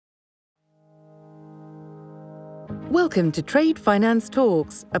Welcome to Trade Finance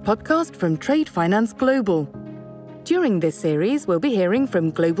Talks, a podcast from Trade Finance Global. During this series, we'll be hearing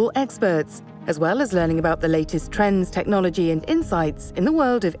from global experts, as well as learning about the latest trends, technology, and insights in the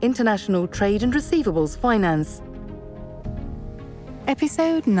world of international trade and receivables finance.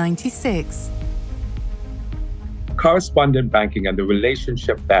 Episode 96. Correspondent banking and the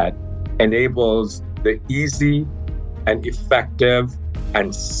relationship that enables the easy and effective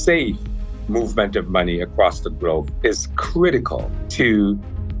and safe movement of money across the globe is critical to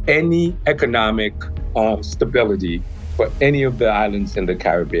any economic stability for any of the islands in the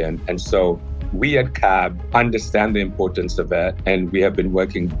Caribbean. And so we at CAB understand the importance of it, and we have been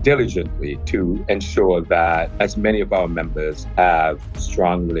working diligently to ensure that as many of our members have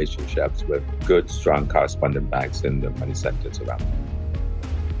strong relationships with good, strong correspondent banks in the money centers around.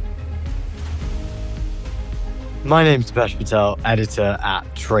 My name is Dipesh Patel, editor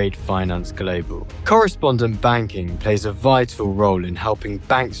at Trade Finance Global. Correspondent banking plays a vital role in helping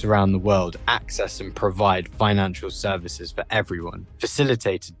banks around the world access and provide financial services for everyone,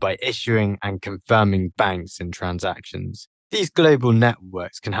 facilitated by issuing and confirming banks and transactions. These global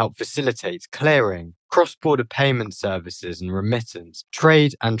networks can help facilitate clearing, cross-border payment services and remittance,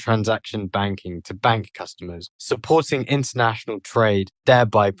 trade and transaction banking to bank customers, supporting international trade,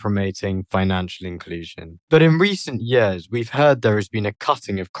 thereby promoting financial inclusion. But in recent years, we've heard there has been a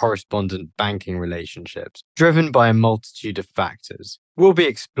cutting of correspondent banking relationships, driven by a multitude of factors. We'll be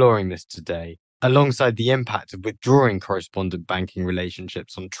exploring this today, alongside the impact of withdrawing correspondent banking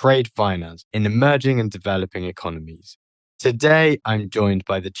relationships on trade finance in emerging and developing economies. Today, I'm joined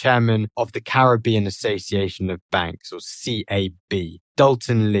by the chairman of the Caribbean Association of Banks, or CAB,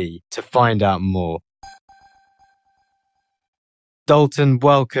 Dalton Lee, to find out more. Dalton,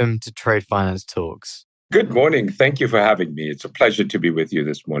 welcome to Trade Finance Talks. Good morning. Thank you for having me. It's a pleasure to be with you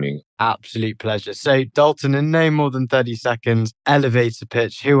this morning. Absolute pleasure. So, Dalton, in no more than 30 seconds, elevator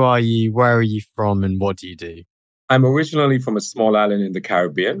pitch. Who are you? Where are you from? And what do you do? I'm originally from a small island in the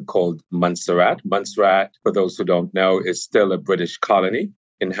Caribbean called Montserrat. Montserrat, for those who don't know, is still a British colony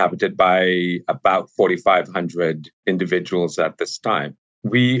inhabited by about 4,500 individuals at this time.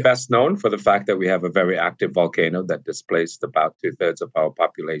 We are best known for the fact that we have a very active volcano that displaced about 2/3 of our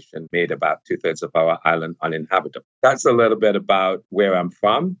population, made about 2/3 of our island uninhabitable. That's a little bit about where I'm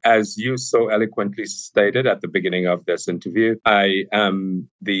from. As you so eloquently stated at the beginning of this interview, I am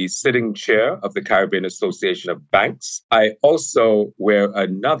the sitting chair of the Caribbean Association of Banks. I also wear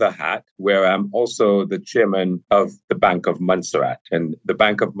another hat where I'm also the chairman of the Bank of Montserrat. And the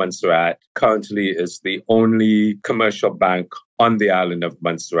Bank of Montserrat currently is the only commercial bank on the island of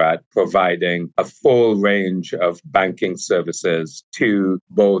Montserrat, providing a full range of banking services to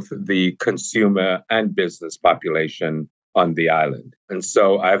both the consumer and business population on the island. And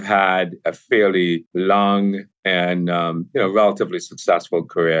so I've had a fairly long and relatively successful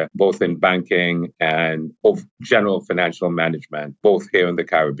career, both in banking and of general financial management, both here in the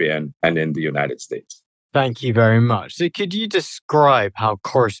Caribbean and in the United States. Thank you very much. So could you describe how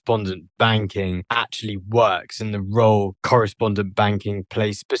correspondent banking actually works and the role correspondent banking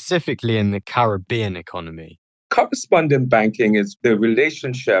plays specifically in the Caribbean economy? Correspondent banking is the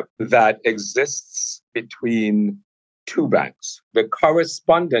relationship that exists between two banks. The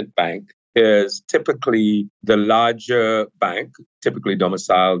correspondent bank is typically the larger bank, typically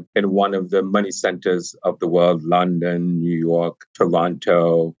domiciled in one of the money centers of the world, London, New York,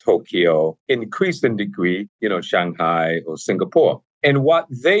 Toronto, Tokyo, increasing degree, Shanghai or Singapore. And what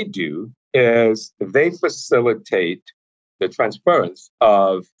they do is they facilitate the transference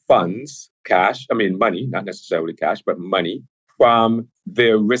of funds, money, not necessarily cash, but money from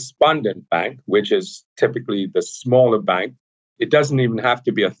the respondent bank, which is typically the smaller bank. It doesn't even have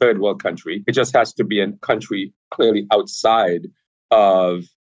to be a third world country. It just has to be a country clearly outside of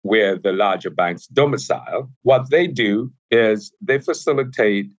where the larger banks domicile. What they do is they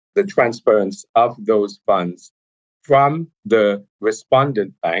facilitate the transference of those funds from the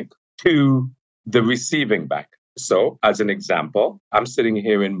respondent bank to the receiving bank. So, as an example, I'm sitting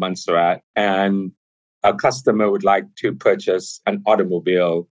here in Montserrat and a customer would like to purchase an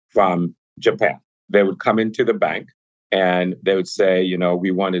automobile from Japan. They would come into the bank and they would say,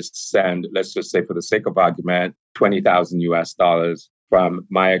 we want to send, let's just say for the sake of argument, $20,000 from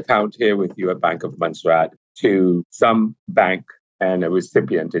my account here with you at Bank of Montserrat to some bank and a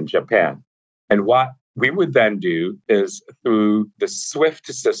recipient in Japan. And what we would then do is through the SWIFT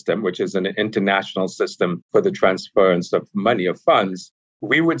system, which is an international system for the transference of money, of funds,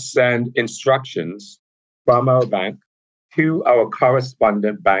 we would send instructions from our bank to our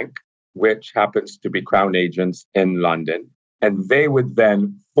correspondent bank, which happens to be Crown Agents in London. And they would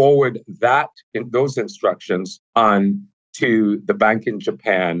then forward those instructions on to the bank in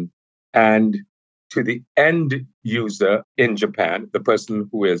Japan and to the end user in Japan, the person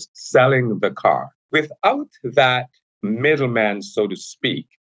who is selling the car. Without that middleman, so to speak,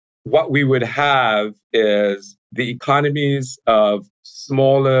 what we would have is the economies of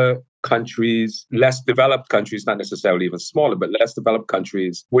smaller countries, less developed countries, not necessarily even smaller, but less developed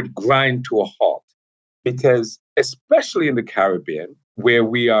countries would grind to a halt. Because especially in the Caribbean, where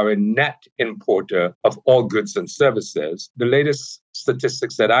we are a net importer of all goods and services, the latest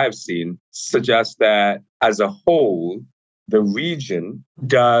statistics that I've seen suggest that as a whole, the region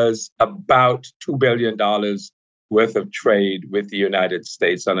does about $2 billion worth of trade with the United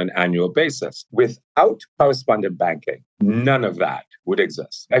States on an annual basis. Without correspondent banking, none of that would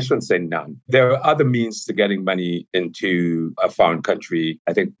exist. I shouldn't say none. There are other means to getting money into a foreign country.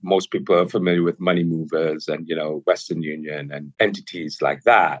 I think most people are familiar with money movers and, Western Union and entities like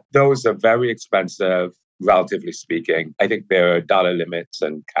that. Those are very expensive, relatively speaking. I think there are dollar limits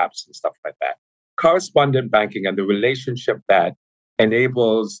and caps and stuff like that. Correspondent banking and the relationship that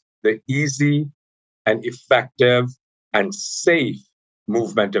enables the easy and effective and safe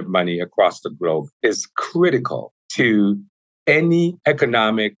movement of money across the globe is critical to any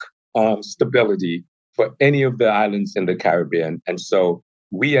economic stability for any of the islands in the Caribbean. And so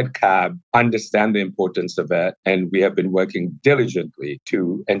we at CAB understand the importance of it, and we have been working diligently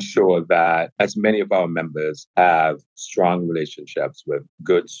to ensure that as many of our members have strong relationships with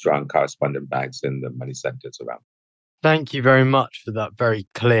good, strong correspondent banks in the money centers around. Thank you very much for that very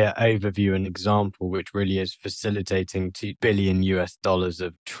clear overview and example, which really is facilitating $2 billion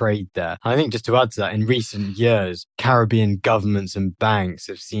of trade there. I think just to add to that, in recent years, Caribbean governments and banks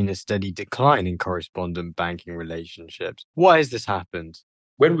have seen a steady decline in correspondent banking relationships. Why has this happened?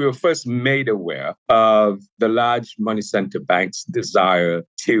 When we were first made aware of the large money center banks' desire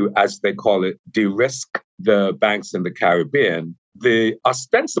to, as they call it, de-risk the banks in the Caribbean, the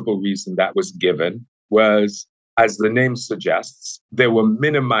ostensible reason that was given was, as the name suggests, they were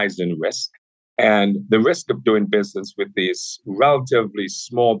minimizing risk. And the risk of doing business with these relatively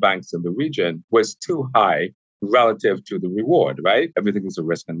small banks in the region was too high relative to the reward, right? Everything is a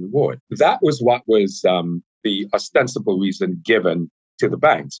risk and reward. That was what was the ostensible reason given to the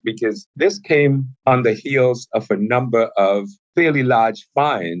banks, because this came on the heels of a number of fairly large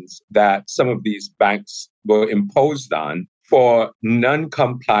fines that some of these banks were imposed on for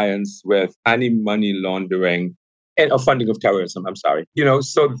non-compliance with anti-money laundering and funding of terrorism,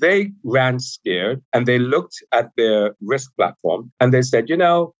 so they ran scared and they looked at their risk platform and they said,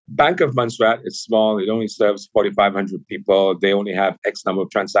 Bank of Montserrat is small. It only serves 4,500 people. They only have X number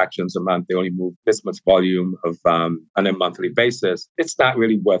of transactions a month. They only move this much volume of on a monthly basis. It's not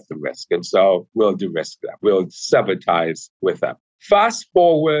really worth the risk. And so we'll de-risk them. We'll sever ties with them. Fast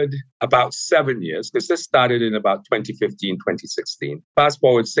forward about 7 years, because this started in about 2015, 2016. Fast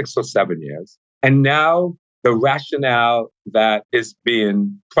forward 6 or 7 years. And now the rationale that is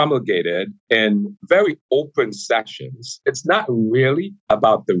being promulgated in very open sessions, it's not really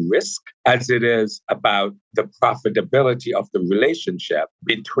about the risk as it is about the profitability of the relationship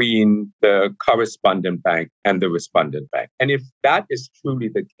between the correspondent bank and the respondent bank. And if that is truly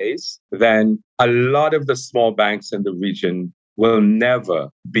the case, then a lot of the small banks in the region will never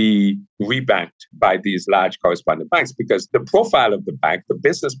be rebanked by these large correspondent banks because the profile of the bank, the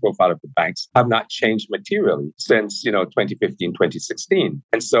business profile of the banks have not changed materially since, 2015, 2016.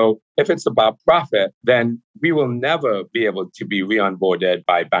 And so if it's about profit, then we will never be able to be re-onboarded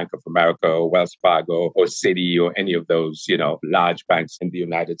by Bank of America or Wells Fargo or Citi or any of those, large banks in the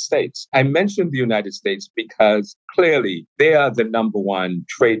United States. I mentioned the United States because clearly they are the number one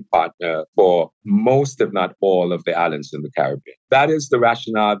trade partner for most, if not all, of the islands in the Caribbean. That is the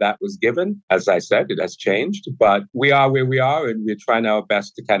rationale that was given. As I said, it has changed, but we are where we are and we're trying our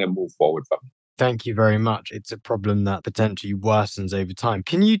best to kind of move forward from it. Thank you very much. It's a problem that potentially worsens over time.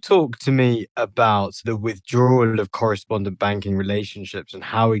 Can you talk to me about the withdrawal of correspondent banking relationships and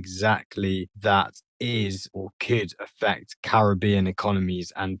how exactly that is or could affect Caribbean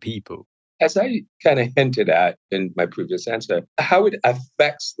economies and people? As I kind of hinted at in my previous answer, how it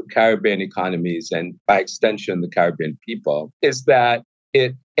affects the Caribbean economies and by extension, the Caribbean people is that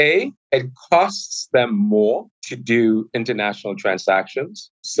it costs them more to do international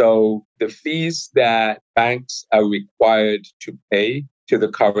transactions. So the fees that banks are required to pay to the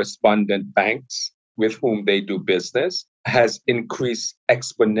correspondent banks with whom they do business has increased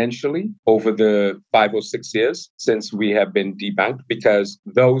exponentially over the 5 or 6 years since we have been debanked, because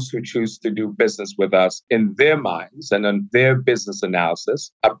those who choose to do business with us in their minds and on their business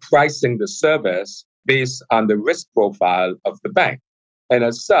analysis are pricing the service based on the risk profile of the bank. And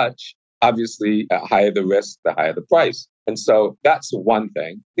as such, obviously, the higher the risk, the higher the price. And so that's one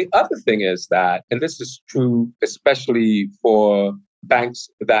thing. The other thing is that, and this is true especially for banks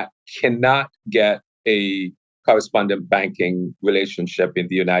that cannot get a correspondent banking relationship in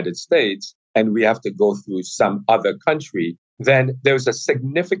the United States, and we have to go through some other country, then there's a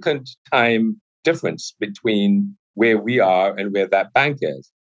significant time difference between where we are and where that bank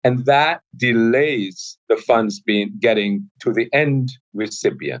is. And that delays the funds getting to the end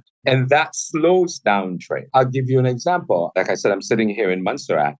recipient. And that slows down trade. I'll give you an example. Like I said, I'm sitting here in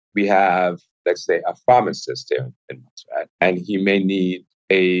Montserrat. We have, let's say, a pharmacist here in Montserrat, and he may need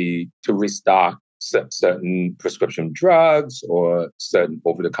to restock certain prescription drugs or certain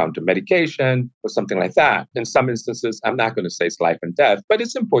over-the-counter medication or something like that. In some instances, I'm not going to say it's life and death, but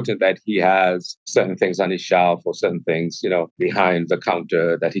it's important that he has certain things on his shelf or certain things, behind the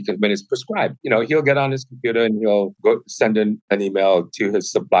counter that he can, when it's prescribed. He'll get on his computer and he'll go send an email to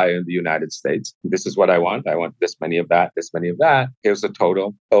his supplier in the United States. This is what I want. I want this many of that, this many of that. Here's the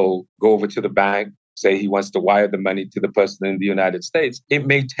total. He'll go over to the bank, say he wants to wire the money to the person in the United States. It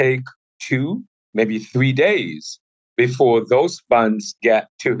may take 2, maybe 3 days before those funds get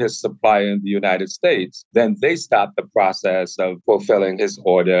to his supplier in the United States. Then they start the process of fulfilling his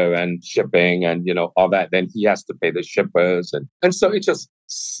order and shipping and, all that. Then he has to pay the shippers. And so it just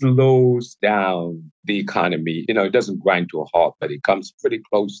slows down the economy. It doesn't grind to a halt, but it comes pretty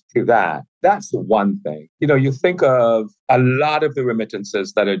close to that. That's one thing. You think of a lot of the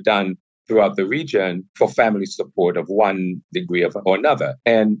remittances that are done throughout the region for family support of one degree or another.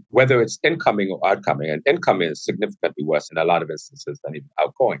 And whether it's incoming or outgoing, and incoming is significantly worse in a lot of instances than even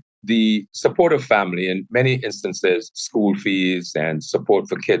outgoing. The support of family, in many instances, school fees and support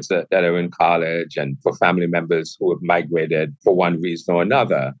for kids that are in college and for family members who have migrated for one reason or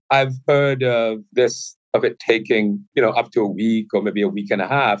another. I've heard of it taking, up to a week or maybe a week and a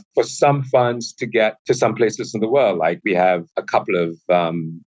half for some funds to get to some places in the world. Like we have a couple of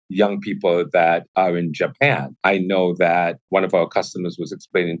young people that are in Japan. I know that one of our customers was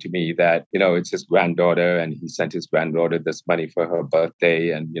explaining to me that, it's his granddaughter and he sent his granddaughter this money for her birthday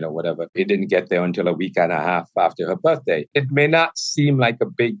and, whatever. It didn't get there until a week and a half after her birthday. It may not seem like a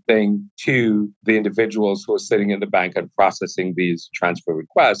big thing to the individuals who are sitting in the bank and processing these transfer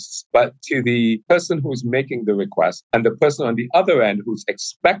requests, but to the person who's making the request and the person on the other end who's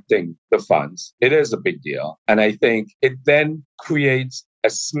expecting the funds, it is a big deal. And I think it then creates a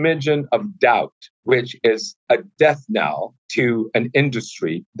smidgen of doubt, which is a death knell to an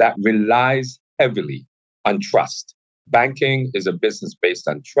industry that relies heavily on trust. Banking is a business based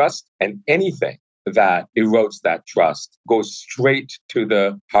on trust, and anything that erodes that trust goes straight to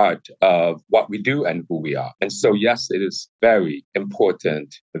the heart of what we do and who we are. And so, yes, it is very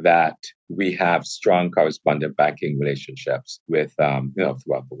important that we have strong correspondent banking relationships with,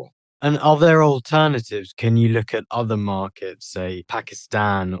 throughout the world. And are there alternatives? Can you look at other markets, say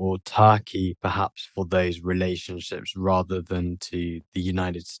Pakistan or Turkey, perhaps for those relationships rather than to the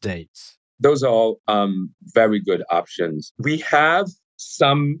United States? Those are all very good options. We have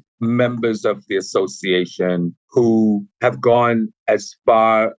some members of the association who have gone as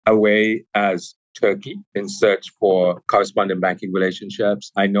far away as Turkey in search for correspondent banking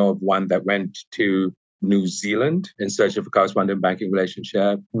relationships. I know of one that went to New Zealand in search of a correspondent banking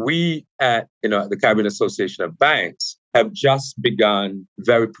relationship. We at the Caribbean Association of Banks have just begun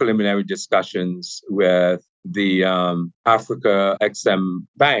very preliminary discussions with the Africa XM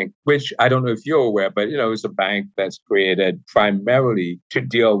Bank, which I don't know if you're aware, but is a bank that's created primarily to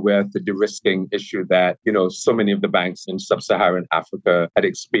deal with the de-risking issue that so many of the banks in sub-Saharan Africa had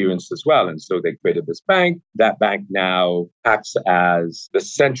experienced as well. And so they created this bank. That bank now acts as the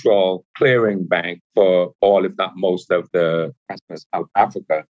central clearing bank for all, if not most, of the customers out of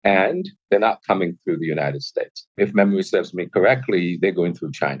Africa. And they're not coming through the United States. If memory serves me correctly, they're going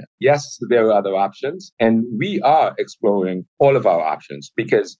through China. Yes, there are other options. And we are exploring all of our options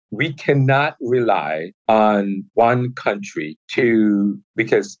because we cannot rely on one country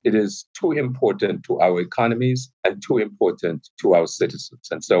because it is too important to our economies and too important to our citizens.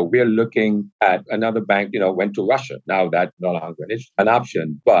 And so we're looking at another bank, went to Russia. Now that's no longer an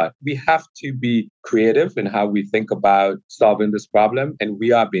option, but we have to be creative in how we think about solving this problem. And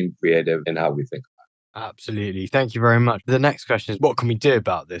we are being creative in how we think. Absolutely. Thank you very much. The next question is, what can we do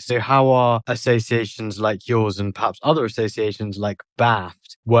about this? So how are associations like yours and perhaps other associations like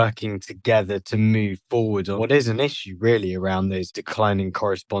BAFT working together to move forward on what is an issue really around those declining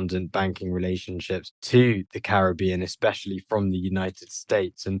correspondent banking relationships to the Caribbean, especially from the United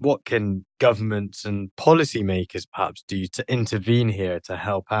States? And what can governments and policymakers perhaps do to intervene here to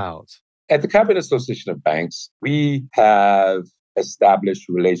help out? At the Caribbean Association of Banks, we have established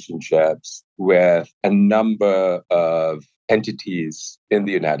relationships with a number of entities in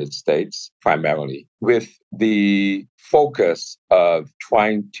the United States, primarily, with the focus of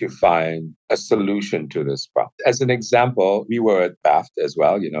trying to find a solution to this problem. As an example, we were at BAFT as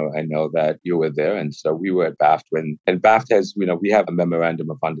well. I know that you were there. And so we were at BAFT and BAFT has, we have a memorandum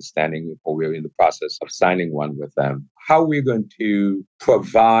of understanding, or we're in the process of signing one with them. How we're going to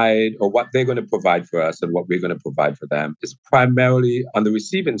provide, or what they're going to provide for us and what we're going to provide for them, is primarily on the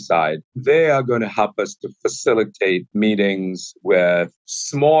receiving side. They are going to help us to facilitate meetings with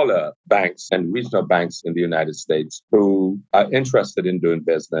smaller banks and regional banks in the United States who are interested in doing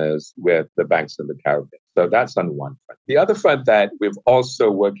business with the banks in the Caribbean. So that's on one front. The other front that we're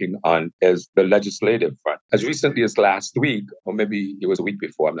also working on is the legislative front. As recently as last week, or maybe it was a week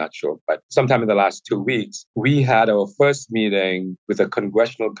before, I'm not sure, but sometime in the last 2 weeks, we had our first meeting with a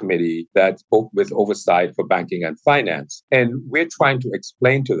congressional committee that's with oversight for banking and finance. And we're trying to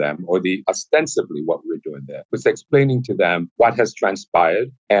explain to them, or ostensibly what we're doing there, was explaining to them what has transpired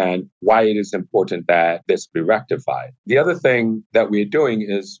and why it is important that this be rectified. The other thing that we're doing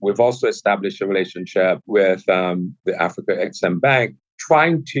is we've also established a relationship with the Africa XM Bank,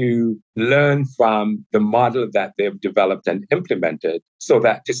 trying to learn from the model that they've developed and implemented, so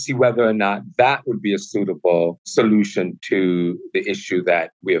that to see whether or not that would be a suitable solution to the issue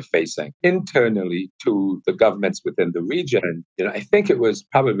that we are facing internally to the governments within the region. I think it was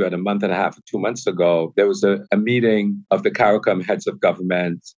probably about a month and a half or 2 months ago, there was a meeting of the CARICOM heads of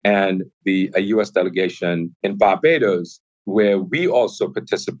government and a U.S. delegation in Barbados, where we also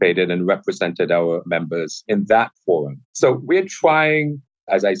participated and represented our members in that forum. So we're trying,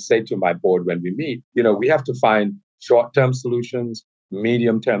 as I say to my board when we meet, we have to find short-term solutions,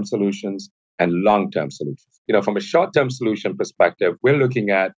 medium-term solutions, and long-term solutions. From a short-term solution perspective, we're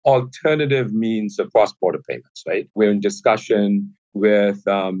looking at alternative means of cross-border payments, right? We're in discussion with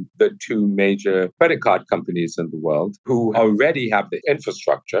the two major credit card companies in the world who already have the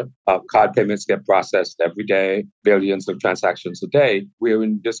infrastructure. Card payments get processed every day, billions of transactions a day. We're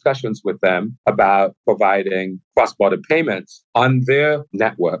in discussions with them about providing cross-border payments on their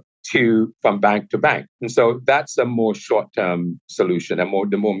network from bank to bank. And so that's a more short-term solution. And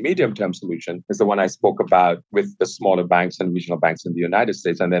the more medium-term solution is the one I spoke about with the smaller banks and regional banks in the United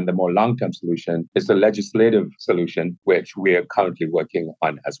States. And then the more long-term solution is the legislative solution, which we're currently working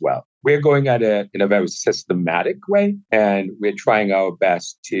on as well. We're going at it in a very systematic way, and we're trying our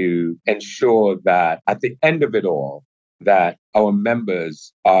best to ensure that at the end of it all, that our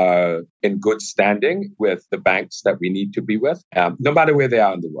members are in good standing with the banks that we need to be with, no matter where they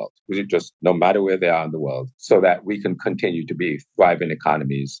are in the world. No matter where they are in the world, so that we can continue to be thriving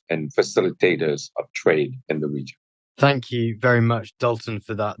economies and facilitators of trade in the region. Thank you very much, Dalton,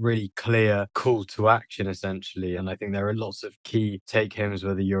 for that really clear call to action, essentially. And I think there are lots of key take-homes,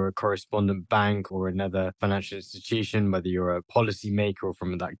 whether you're a correspondent bank or another financial institution, whether you're a policymaker or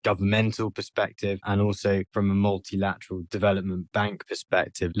from that governmental perspective, and also from a multilateral development bank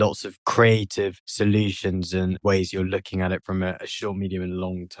perspective. Lots of creative solutions and ways you're looking at it from a short, medium, and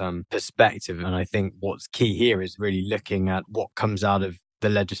long-term perspective. And I think what's key here is really looking at what comes out of the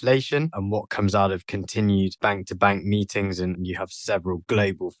legislation and what comes out of continued bank-to-bank meetings. And you have several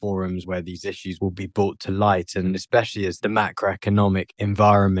global forums where these issues will be brought to light. And especially as the macroeconomic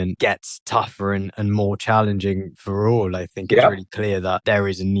environment gets tougher and more challenging for all, I think it's really clear that there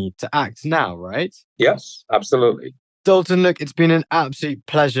is a need to act now, right? Yes, absolutely. Dalton, look, it's been an absolute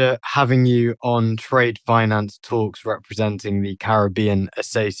pleasure having you on Trade Finance Talks representing the Caribbean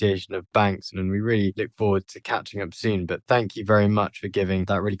Association of Banks, and we really look forward to catching up soon. But thank you very much for giving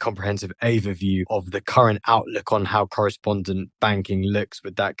that really comprehensive overview of the current outlook on how correspondent banking looks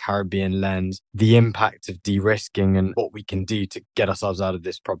with that Caribbean lens, the impact of de-risking, and what we can do to get ourselves out of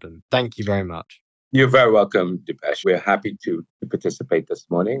this problem. Thank you very much. You're very welcome, Dipesh. We're happy to participate this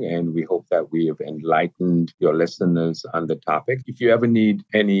morning, and we hope that we have enlightened your listeners on the topic. If you ever need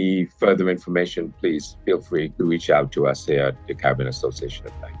any further information, please feel free to reach out to us here at the Caribbean Association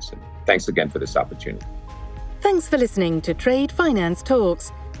of Banks. And thanks again for this opportunity. Thanks for listening to Trade Finance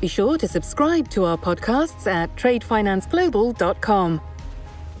Talks. Be sure to subscribe to our podcasts at tradefinanceglobal.com.